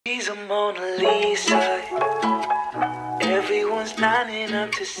a Mona Lisa. Everyone's lining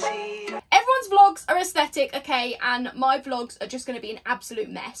up to see. Everyone's vlogs are aesthetic, okay, and my vlogs are just going to be an absolute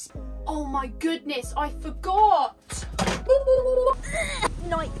mess. Oh my goodness, I forgot.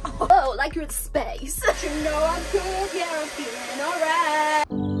 Night. Oh, like you're in space. You know I'm cool, yeah, I'm feeling alright.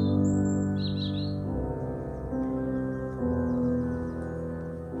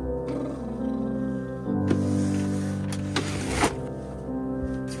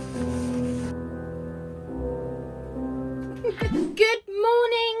 Good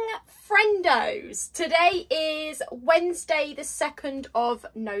morning, friendos. Today is Wednesday the 2nd of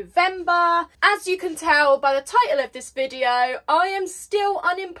November. As you can tell by the title of this video, I am still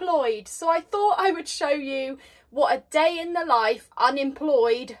unemployed, so I thought I would show you what a day in the life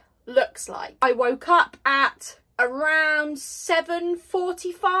unemployed looks like. I woke up at around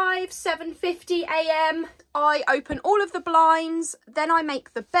 7:45, 7:50 a.m. I open all of the blinds, then I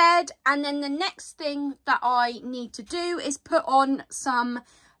make the bed, and then the next thing that I need to do is put on some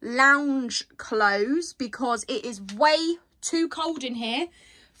lounge clothes because it is way too cold in here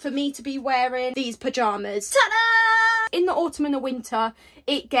for me to be wearing these pajamas. Ta-da! In the autumn and the winter,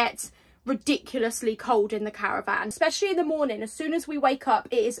 it gets ridiculously cold in the caravan, especially in the morning. As soon as we wake up,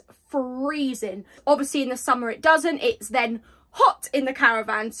 it is freezing. Obviously in the summer it doesn't. It's then hot in the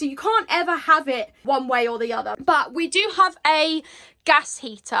caravan, so you can't ever have it one way or the other. But we do have a gas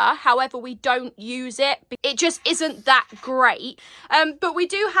heater, however we don't use it. It just isn't that great. But we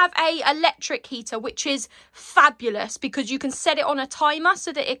do have a electric heater, which is fabulous because you can set it on a timer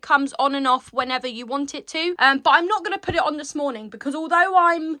so that it comes on and off whenever you want it to. But I'm not going to put it on this morning because although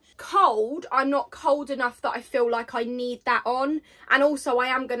I'm cold, I'm not cold enough that I feel like I need that on. And also I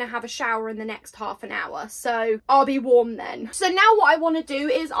am going to have a shower in the next half an hour, so I'll be warm then. So now what I want to do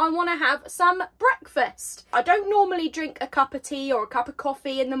is I want to have some breakfast. I don't normally drink a cup of tea or a cup of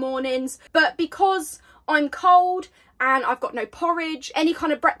coffee in the mornings, but because I'm cold and I've got no porridge, any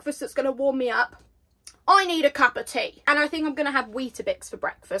kind of breakfast that's going to warm me up, I need a cup of tea. And I think I'm going to have Weetabix for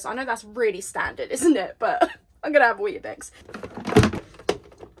breakfast. I know that's really standard, isn't it? But I'm going to have Weetabix.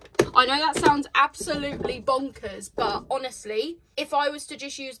 I know that sounds absolutely bonkers, but honestly, if I was to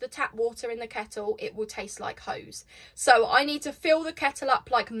just use the tap water in the kettle, it will taste like hose. So I need to fill the kettle up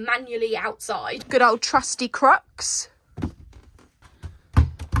like manually outside. Good old trusty crux.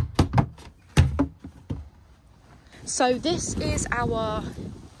 So this is our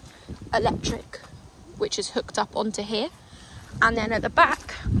electric, which is hooked up onto here. And then at the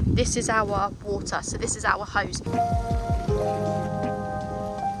back, this is our water. So this is our hose.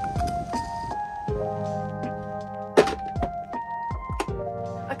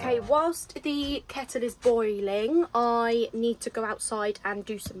 Okay, whilst the kettle is boiling, I need to go outside and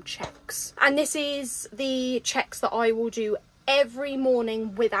do some checks. And this is the checks that I will do every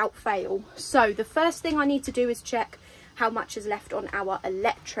morning without fail. So the first thing I need to do is check how much is left on our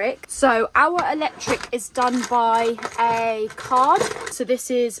electric. So our electric is done by a card. So this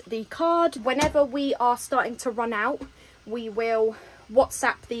is the card. Whenever we are starting to run out, we will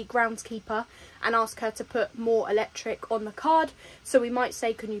WhatsApp the groundskeeper and ask her to put more electric on the card. So we might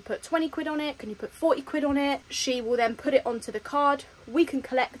say, can you put 20 quid on it? Can you put 40 quid on it? She will then put it onto the card. We can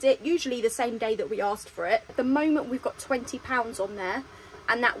collect it, usually the same day that we asked for it. At the moment, we've got £20 on there,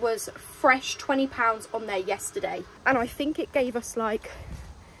 and that was fresh £20 on there yesterday. And I think it gave us like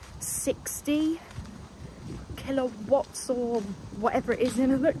 60 kilowatts or whatever it is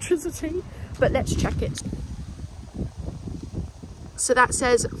in electricity. But let's check it. So that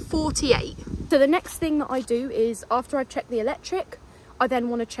says 48. So the next thing that I do is, after I've checked the electric, I then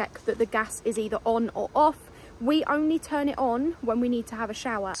want to check that the gas is either on or off. We only turn it on when we need to have a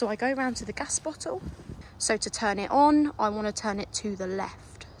shower. So I go around to the gas bottle. So to turn it on, I want to turn it to the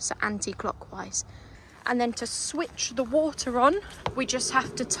left, so anti-clockwise. And then to switch the water on, we just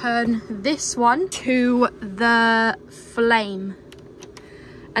have to turn this one to the flame.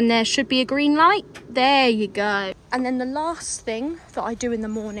 And there should be a green light. There you go. And then the last thing that I do in the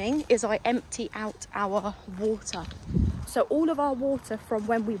morning is I empty out our water. So all of our water from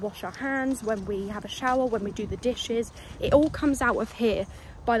when we wash our hands, when we have a shower, when we do the dishes, it all comes out of here.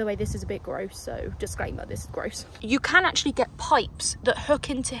 By the way, this is a bit gross, so disclaimer, this is gross. You can actually get pipes that hook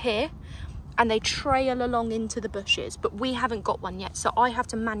into here and they trail along into the bushes, but we haven't got one yet, so I have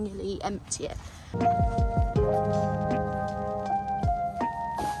to manually empty it.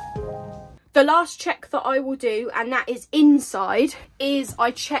 The last check that I will do, and that is inside, is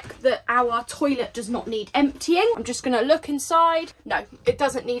I check that our toilet does not need emptying. I'm just going to look inside. No, it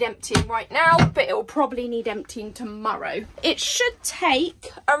doesn't need emptying right now, but it will probably need emptying tomorrow. It should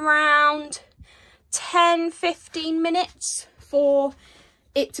take around 10-15 minutes for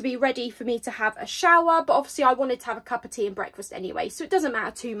it to be ready for me to have a shower, but obviously I wanted to have a cup of tea and breakfast anyway, so it doesn't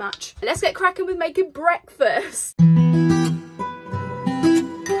matter too much. Let's get cracking with making breakfast.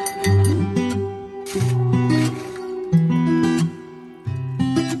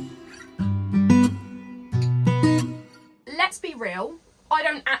 Let's be real, I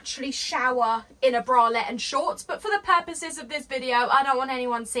don't actually shower in a bralette and shorts, but for the purposes of this video, I don't want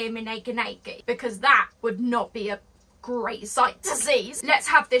anyone seeing me naked, because that would not be a great sight to see. Let's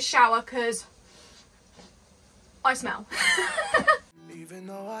have this shower because I smell. Even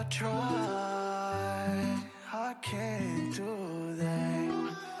though I try, I can't do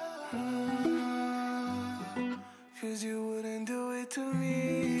that. Cause you wouldn't do it to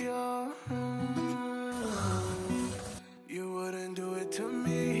me, oh. You wouldn't do it to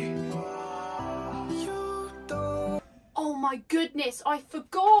me. You don't. Oh my goodness, I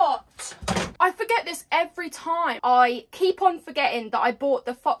forgot. I forget this every time. I keep on forgetting that I bought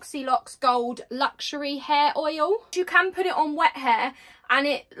the Foxy Locks Gold Luxury Hair Oil. You can put it on wet hair and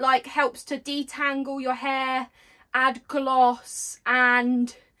it like helps to detangle your hair, add gloss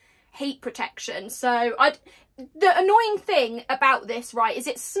and heat protection. So the annoying thing about this, right, is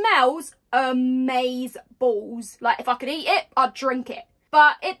it smells amaze-balls. Like if I could eat it, I'd drink it.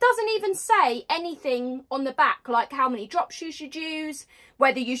 But it doesn't even say anything on the back, like how many drops you should use,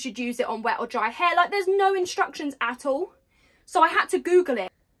 whether you should use it on wet or dry hair. Like there's no instructions at all. So I had to Google it.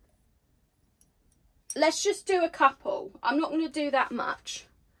 Let's just do a couple. I'm not going to do that much.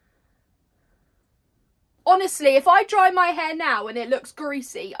 Honestly, if I dry my hair now and it looks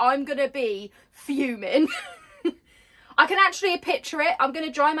greasy, I'm going to be fuming. I can actually picture it. I'm going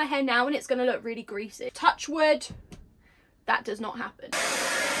to dry my hair now and it's going to look really greasy. Touch wood. That does not happen.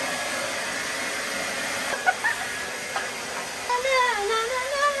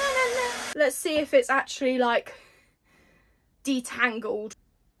 Let's see if it's actually like detangled.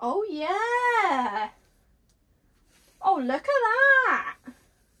 Oh yeah. Oh, look at that.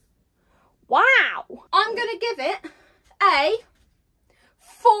 Wow. I'm gonna give it a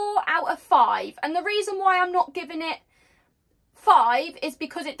 4 out of 5. And the reason why I'm not giving it 5 is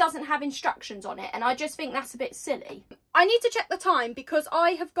because it doesn't have instructions on it, and I just think that's a bit silly. I need to check the time because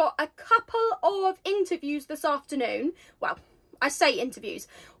I have got a couple of interviews this afternoon. Well, I say interviews.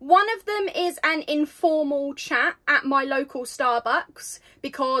 One of them is an informal chat at my local Starbucks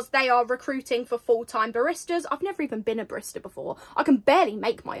because they are recruiting for full-time baristas. I've never even been a barista before. I can barely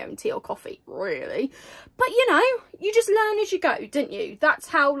make my own tea or coffee, really. But, you know, you just learn as you go, don't you? That's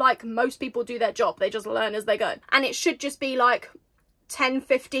how, like, most people do their job. They just learn as they go. And it should just be, like,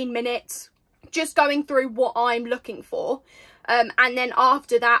 10-15 minutes just going through what I'm looking for. And then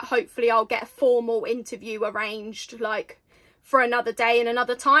after that, hopefully I'll get a formal interview arranged, like, for another day and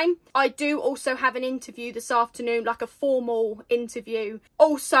another time. I do also have an interview this afternoon, like a formal interview,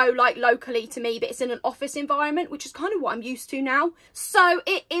 also like locally to me, but it's in an office environment, which is kind of what I'm used to now. So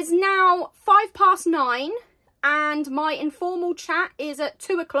it is now 9:05 and my informal chat is at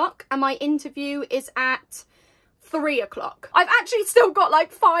 2 o'clock and my interview is at 3 o'clock. I've actually still got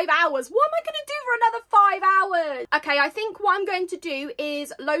like 5 hours. What am I going to do for another 5 hours? Okay, I think what I'm going to do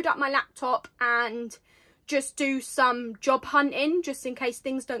is load up my laptop and just do some job hunting just in case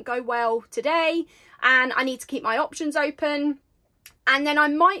things don't go well today, and I need to keep my options open, and then I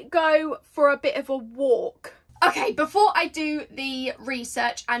might go for a bit of a walk. Okay, before I do the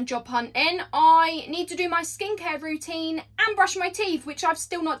research and job hunting, I need to do my skincare routine and brush my teeth, which I've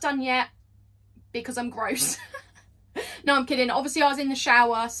still not done yet because I'm gross. No, I'm kidding. Obviously, I was in the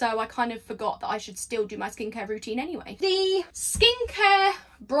shower, so I kind of forgot that I should still do my skincare routine anyway. The skincare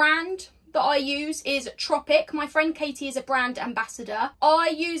brand that I use is Tropic. My friend Katie is a brand ambassador. I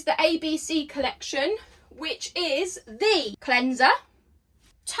use the ABC collection, which is the cleanser,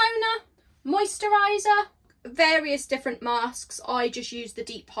 toner, moisturiser, various different masks. I just use the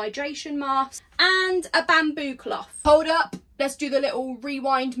deep hydration mask and a bamboo cloth. Hold up, let's do the little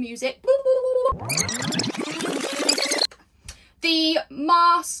rewind music. The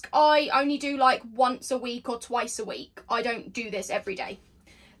mask I only do like once a week or twice a week. I don't do this every day.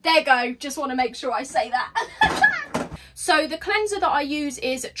 There you go, just want to make sure I say that. So the cleanser that I use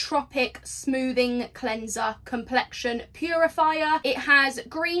is Tropic Smoothing Cleanser Complexion Purifier. It has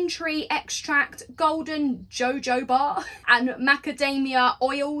green tree extract, golden jojoba and macadamia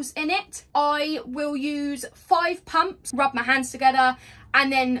oils in it. I will use 5 pumps, rub my hands together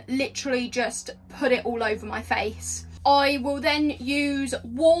and then literally just put it all over my face. I will then use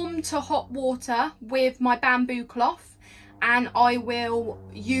warm to hot water with my bamboo cloth, and I will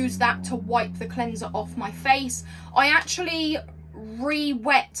use that to wipe the cleanser off my face. I actually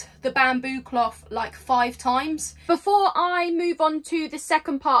re-wet the bamboo cloth like 5 times. Before I move on to the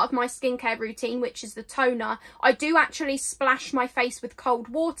second part of my skincare routine, which is the toner, I do actually splash my face with cold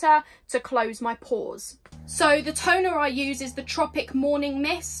water to close my pores. So the toner I use is the Tropic Morning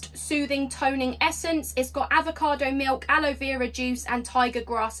Mist Soothing Toning Essence. It's got avocado milk, aloe vera juice and tiger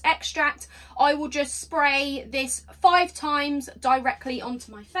grass extract. I will just spray this 5 times directly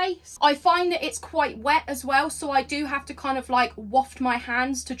onto my face. I find that it's quite wet as well, so I do have to kind of like waft my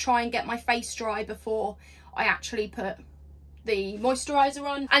hands to try and get my face dry before I actually put the moisturizer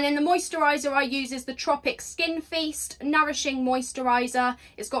on. And then the moisturizer I use is the Tropic Skin Feast Nourishing Moisturizer.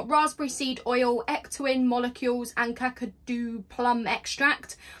 It's got raspberry seed oil, ectoin molecules and kakadu plum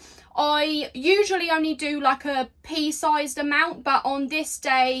extract. I usually only do like a pea-sized amount, but on this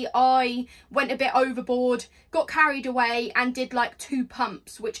day I went a bit overboard, got carried away and did like 2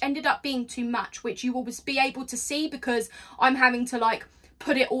 pumps, which ended up being too much, which you will be able to see because I'm having to like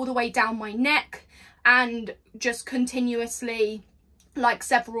put it all the way down my neck and just continuously, like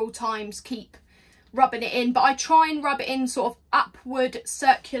several times, keep rubbing it in. But I try and rub it in sort of upward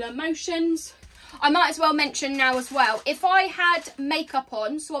circular motions. I might as well mention now as well, if I had makeup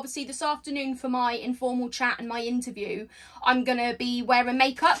on, so obviously this afternoon for my informal chat and my interview, I'm going to be wearing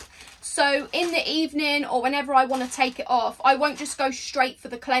makeup. So in the evening or whenever I want to take it off, I won't just go straight for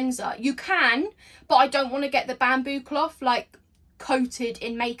the cleanser. You can, but I don't want to get the bamboo cloth like coated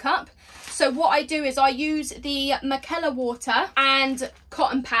in makeup. So what I do is I use the Micellar water and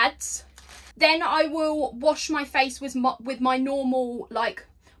cotton pads. Then I will wash my face with my normal like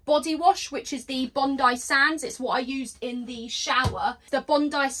body wash, which is the Bondi Sands. It's what I used in the shower, the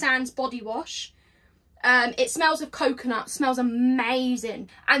Bondi Sands body wash. It smells of coconut, smells amazing.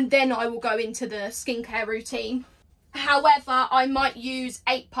 And then I will go into the skincare routine. However, I might use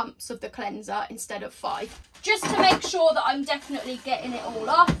 8 pumps of the cleanser instead of 5, just to make sure that I'm definitely getting it all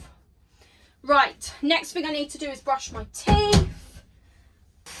off. Right, next thing I need to do is brush my teeth.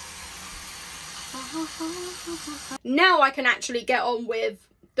 Now I can actually get on with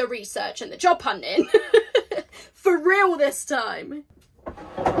the research and the job hunting. For real this time.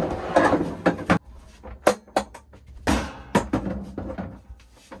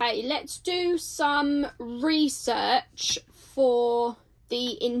 Okay, let's do some research for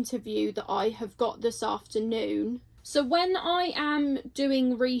the interview that I have got this afternoon. So when I am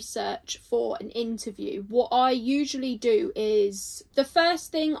doing research for an interview, what I usually do is, the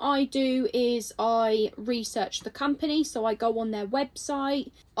first thing I do is I research the company. So I go on their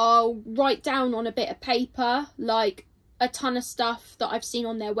website, I'll write down on a bit of paper like a ton of stuff that I've seen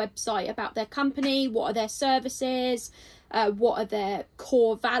on their website about their company, what are their services, what are their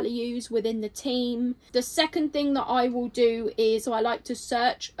core values within the team. The second thing that I will do is I like to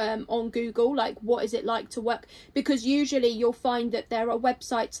search on Google, like what is it like to work, because usually you'll find that there are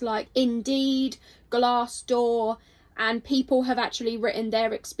websites like Indeed, Glassdoor, and people have actually written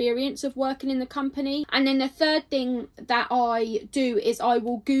their experience of working in the company. And then the third thing that I do is I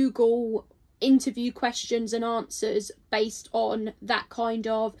will Google interview questions and answers based on that kind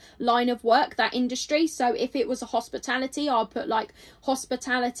of line of work, that industry. So if it was a hospitality, I'll put like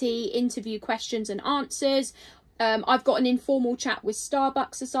hospitality interview questions and answers. I've got an informal chat with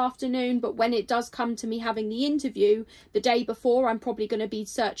Starbucks this afternoon, but when it does come to me having the interview the day before, I'm probably going to be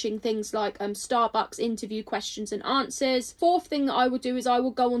searching things like Starbucks interview questions and answers. Fourth thing that I will do is I will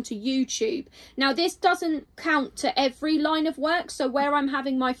go onto YouTube. Now this doesn't count to every line of work, so where I'm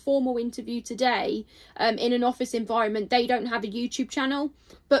having my formal interview today in an office environment, they don't have a YouTube channel.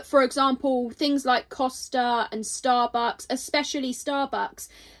 But for example, things like Costa and Starbucks, especially Starbucks,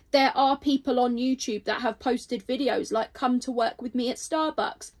 there are people on YouTube that have posted videos like come to work with me at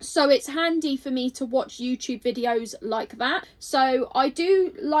Starbucks. So it's handy for me to watch YouTube videos like that. So I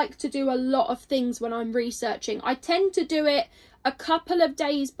do like to do a lot of things when I'm researching. I tend to do it a couple of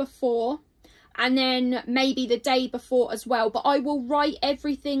days before and then maybe the day before as well, but I will write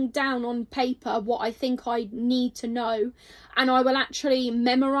everything down on paper, what I think I need to know, and I will actually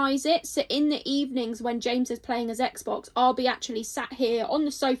memorize it. So in the evenings when James is playing his Xbox, I'll be actually sat here on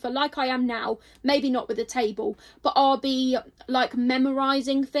the sofa like I am now, maybe not with a table, but I'll be like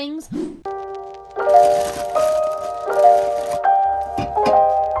memorizing things.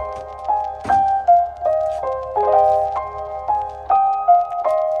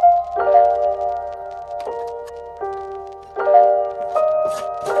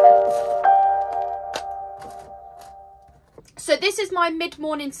 So this this is my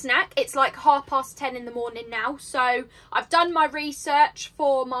mid-morning snack. It's like 10:30 in the morning now. So I've done my research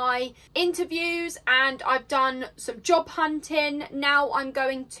for my interviews and I've done some job hunting. Now I'm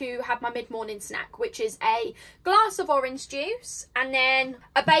going to have my mid-morning snack, which is a glass of orange juice and then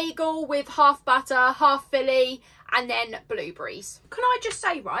a bagel with half butter, half filly, and then blueberries. Can I just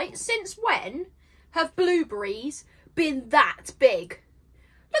say, right, since when have blueberries been that big?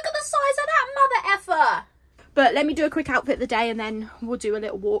 Look at the size of that mother effer. But let me do a quick outfit of the day and then we'll do a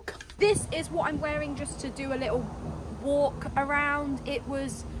little walk. This is what I'm wearing just to do a little walk around. It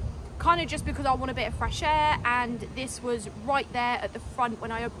was kind of just because I want a bit of fresh air, and this was right there at the front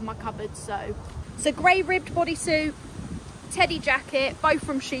when I opened my cupboard. So it's a grey ribbed bodysuit, teddy jacket, both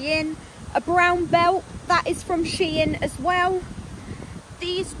from Shein, a brown belt, that is from Shein as well.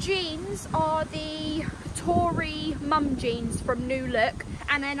 These jeans are the Tory mum jeans from New Look,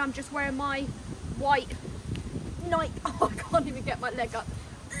 and then I'm just wearing my white Nike, oh, I can't even get my leg up,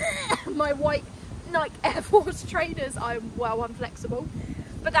 my white Nike Air Force trainers. I'm flexible,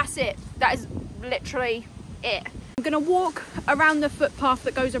 but that's it. That is literally it. I'm gonna walk around the footpath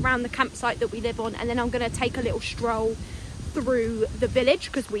that goes around the campsite that we live on, and then I'm gonna take a little stroll through the village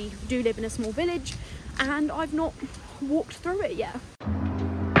because we do live in a small village and I've not walked through it yet.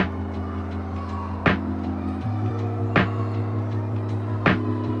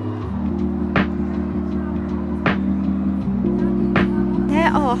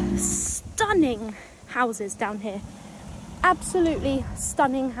 There are stunning houses down here. Absolutely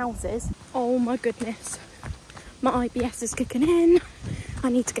stunning houses. Oh my goodness. My IBS is kicking in. I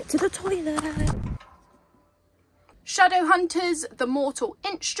need to get to the toilet. Shadowhunters, The Mortal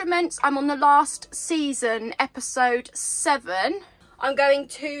Instruments. I'm on the last season, episode 7. I'm going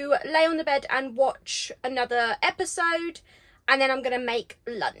to lay on the bed and watch another episode, and then I'm going to make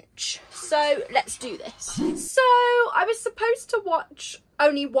lunch. So let's do this. So I was supposed to watch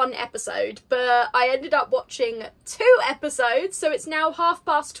only one episode, but I ended up watching 2 episodes. So it's now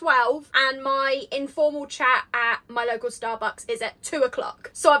 12:30 and my informal chat at my local Starbucks is at 2 o'clock.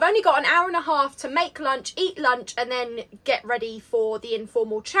 So I've only got an hour and a half to make lunch, eat lunch, and then get ready for the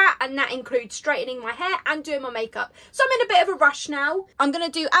informal chat. And that includes straightening my hair and doing my makeup. So I'm in a bit of a rush now. I'm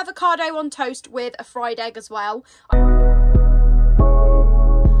going to do avocado on toast with a fried egg as well.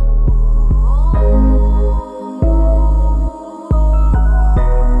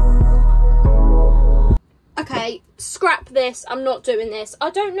 Okay, scrap this. I'm not doing this. I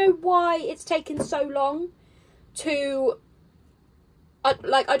don't know why it's taken so long to... I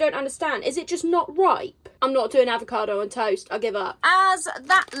don't understand. Is it just not ripe? I'm not doing avocado on toast. I give up. As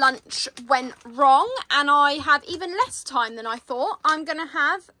that lunch went wrong and I have even less time than I thought, I'm going to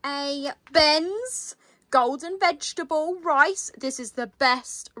have a Ben's golden vegetable rice. This is the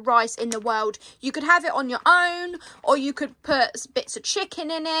best rice in the world. You could have it on your own, or you could put bits of chicken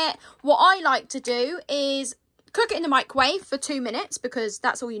in it. What I like to do is cook it in the microwave for 2 minutes, because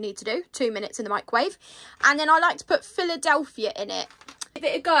that's all you need to do, 2 minutes in the microwave. And then I like to put Philadelphia in it. Give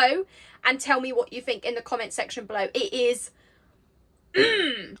it a go and tell me what you think in the comment section below. It is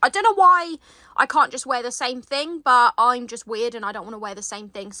I don't know why I can't just wear the same thing, but I'm just weird and I don't want to wear the same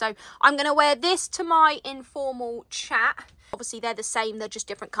thing. So I'm going to wear this to my informal chat. Obviously they're the same, they're just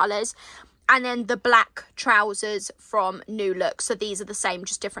different colours. And then the black trousers from New Look. So these are the same,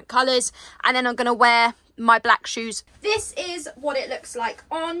 just different colours. And then I'm going to wear my black shoes. This is what it looks like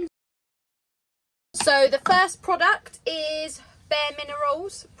on. So the first product is Bare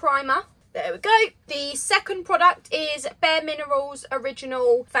Minerals Primer. There we go. The second product is Bare Minerals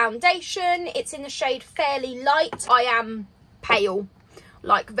Original Foundation. It's in the shade Fairly Light. I am pale,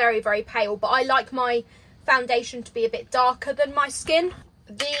 like very, very pale, but I like my foundation to be a bit darker than my skin.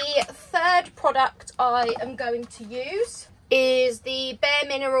 The third product I am going to use is the Bare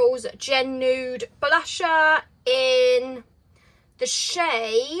Minerals Gen Nude Blusher in the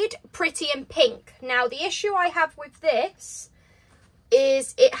shade Pretty in Pink. Now, the issue I have with this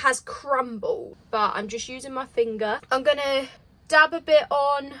is it has crumbled, but I'm just using my finger. I'm gonna dab a bit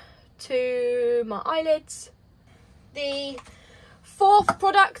on to my eyelids. The fourth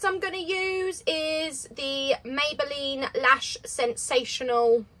product I'm gonna use is the Maybelline Lash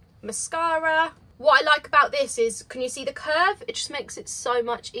Sensational Mascara. What I like about this is, can you see the curve? It just makes it so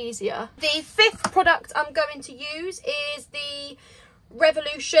much easier. The fifth product I'm going to use is the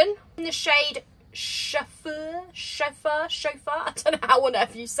Revolution in the shade Chauffeur, I don't know how on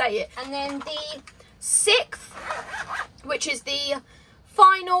earth you say it. And then the sixth, which is the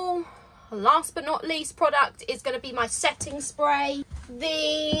final, last but not least product, is going to be my setting spray,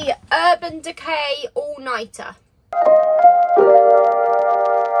 the Urban Decay All Nighter.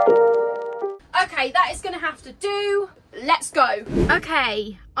 Okay, that is gonna have to do. Let's go.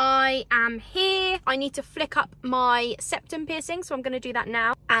 Okay, I am here. I need to flick up my septum piercing, so I'm gonna do that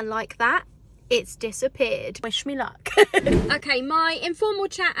now. And like that, it's disappeared. Wish me luck. Okay, my informal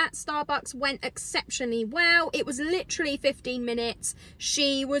chat at Starbucks went exceptionally well. It was literally 15 minutes.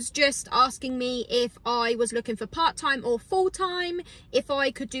 She was just asking me if I was looking for part-time or full-time, if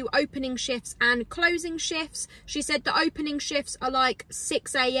I could do opening shifts and closing shifts. She said the opening shifts are like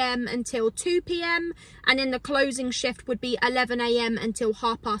 6 a.m. until 2 p.m. and then the closing shift would be 11 a.m. until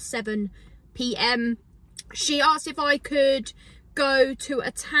 7:30 p.m. She asked if I could go to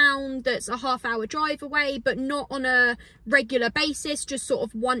a town that's a half-hour drive away, but not on a regular basis, just sort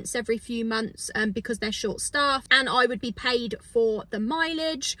of once every few months, because they're short-staffed, and I would be paid for the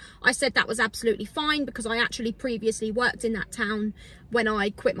mileage. I said that was absolutely fine because I actually previously worked in that town when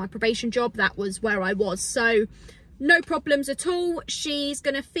I quit my probation job. That was where I was, so no problems at all. She's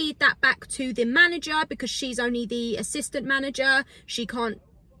gonna feed that back to the manager because she's only the assistant manager. She can't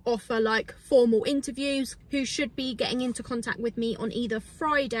offer like formal interviews, who should be getting into contact with me on either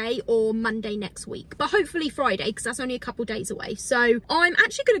Friday or Monday next week, but hopefully Friday because that's only a couple days away. So I'm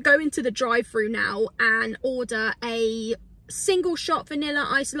actually going to go into the drive-through now and order a single shot vanilla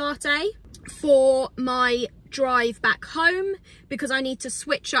iced latte for my drive back home because I need to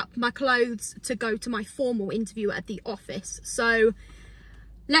switch up my clothes to go to my formal interview at the office. So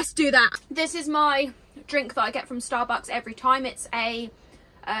let's do that. This is my drink that I get from Starbucks every time. It's a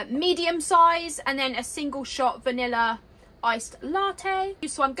medium size and then a single shot vanilla iced latte.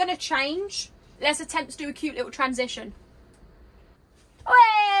 So I'm gonna change. Let's attempt to do a cute little transition.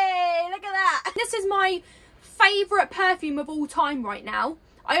 Hey, look at that. This is my favorite perfume of all time right now.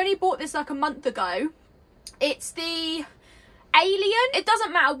 I only bought this like a month ago. It's the Alien. It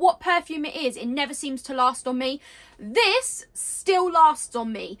doesn't matter what perfume it is, it never seems to last on me. This still lasts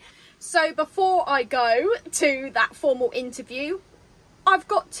on me. So before I go to that formal interview, I've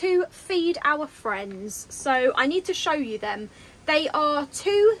got to feed our friends, so I need to show you them. They are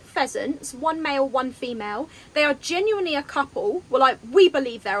two pheasants, one male, one female. They are genuinely a couple. Well, like, we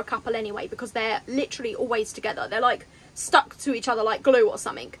believe they're a couple anyway, because they're literally always together. They're like stuck to each other like glue or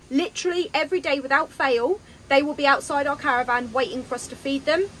something. Literally every day without fail, they will be outside our caravan waiting for us to feed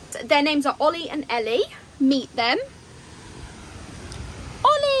them. Their names are Ollie and Ellie. Meet them.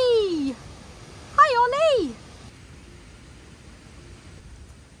 Ollie! Hi, Ollie!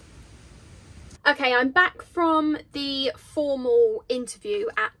 Okay, I'm back from the formal interview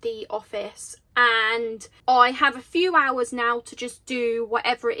at the office and I have a few hours now to just do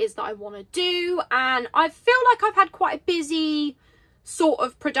whatever it is that I want to do, and I feel like I've had quite a busy sort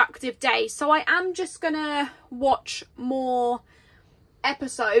of productive day, so I am just gonna watch more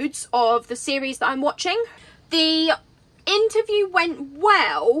episodes of the series that I'm watching. The interview went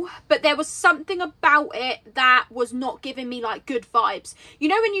well, but there was something about it that was not giving me like good vibes. You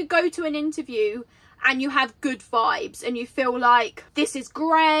know when you go to an interview and you have good vibes and you feel like this is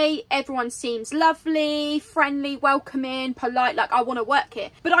great, everyone seems lovely, friendly, welcoming, polite, like I want to work here,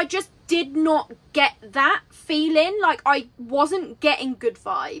 but I just did not get that feeling. Like I wasn't getting good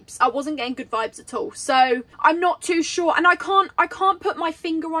vibes. I wasn't getting good vibes at all. So I'm not too sure, and I can't put my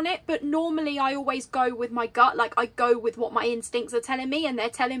finger on it, but normally I always go with my gut. Like I go with what my instincts are telling me, and they're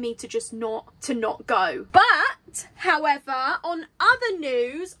telling me to just not go. But however, on other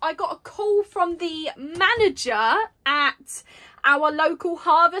news, I got a call from the manager at our local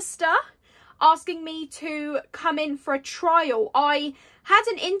harvester asking me to come in for a trial. I had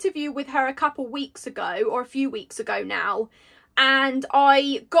an interview with her a couple weeks ago, or a few weeks ago now, and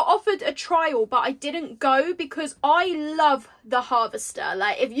I got offered a trial, but I didn't go because I love the harvester.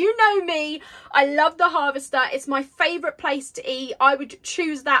 Like, if you know me, I love the harvester. It's my favourite place to eat. I would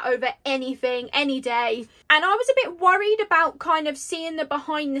choose that over anything, any day. And I was a bit worried about kind of seeing the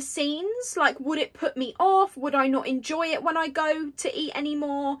behind the scenes. Like, would it put me off? Would I not enjoy it when I go to eat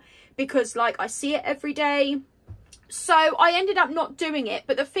anymore? Because, like, I see it every day. So I ended up not doing it.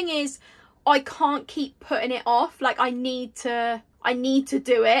 But the thing is, I can't keep putting it off. Like, I need to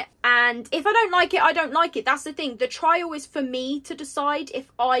do it, and if I don't like it, I don't like it. That's the thing. The trial is for me to decide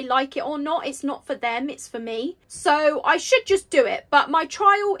if I like it or not. It's not for them, it's for me. So I should just do it. But my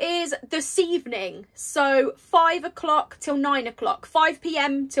trial is this evening, so 5 o'clock till 9 o'clock, 5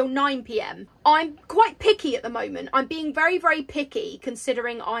 p.m. till 9 p.m. I'm quite picky at the moment. I'm being very, very picky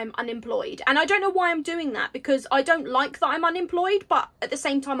considering I'm unemployed, and I don't know why I'm doing that, because I don't like that I'm unemployed, but at the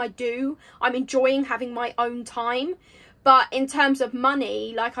same time I do. I'm enjoying having my own time. But in terms of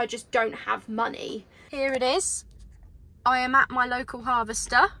money, like, I just don't have money. Here it is. I am at my local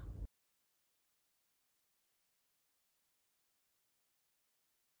harvester.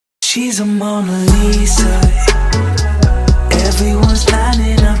 She's a Mona Lisa. Everyone's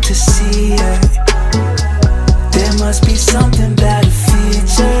lining up to see her. There must be something about her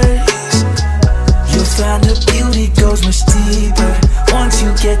features. You'll find her beauty goes much deeper once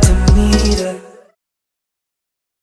you get to